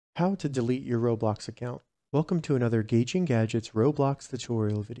How to delete your Roblox account. Welcome to another Gauging Gadgets Roblox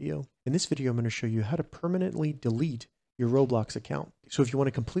tutorial video. In this video, I'm going to show you how to permanently delete your Roblox account. So if you want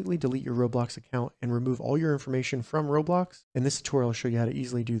to completely delete your Roblox account and remove all your information from Roblox, in this tutorial I'll show you how to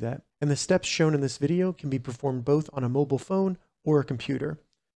easily do that. And the steps shown in this video can be performed both on a mobile phone or a computer.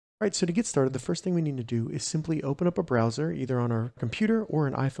 All right, so to get started, the first thing we need to do is simply open up a browser, either on our computer or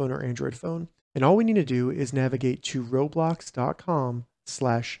an iPhone or Android phone. And all we need to do is navigate to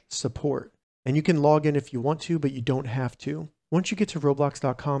roblox.com/support. And you can log in if you want to, but you don't have to. Once you get to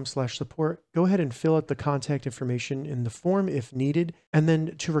roblox.com/support, go ahead and fill out the contact information in the form if needed. And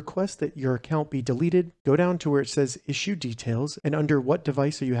then to request that your account be deleted, go down to where it says issue details, and under what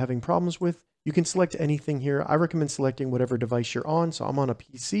device are you having problems with, you can select anything here. I recommend selecting whatever device you're on. So I'm on a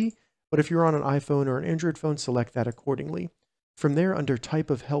PC, but if you're on an iPhone or an Android phone, select that accordingly. From there, under type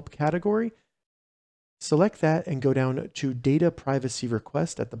of help category, select that and go down to data privacy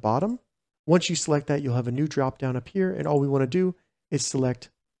request at the bottom. Once you select that, you'll have a new drop down up here, and all we want to do is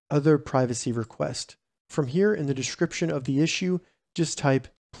select other privacy request. From here, in the description of the issue, just type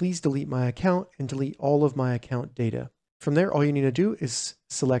please delete my account and delete all of my account data. From there, all you need to do is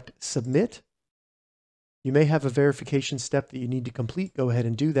select submit. You may have a verification step that you need to complete. Go ahead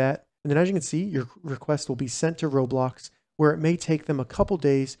and do that. And then as you can see, your request will be sent to Roblox, where it may take them a couple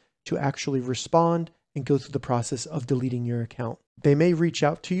days to actually respond and go through the process of deleting your account. They may reach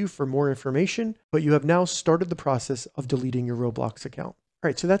out to you for more information, but you have now started the process of deleting your Roblox account. All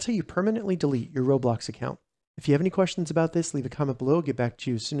right, so that's how you permanently delete your Roblox account. If you have any questions about this, leave a comment below. I'll get back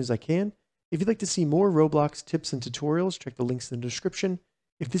to you as soon as I can. If you'd like to see more Roblox tips and tutorials, check the links in the description.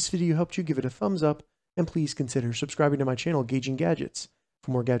 If this video helped you, give it a thumbs up, and please consider subscribing to my channel, Gauging Gadgets,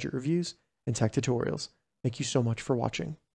 for more gadget reviews and tech tutorials. Thank you so much for watching.